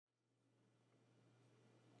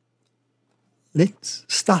Let's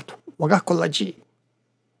start 我がこラジ。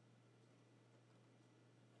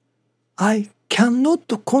I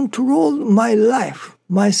cannot control my life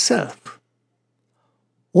myself.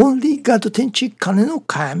 Only God Tenchi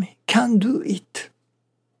KanenoKami can do it.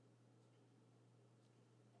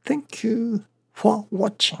 Thank you for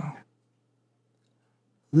watching.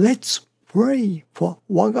 Let's pray for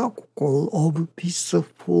我が心 of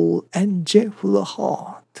peaceful and joyful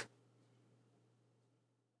heart.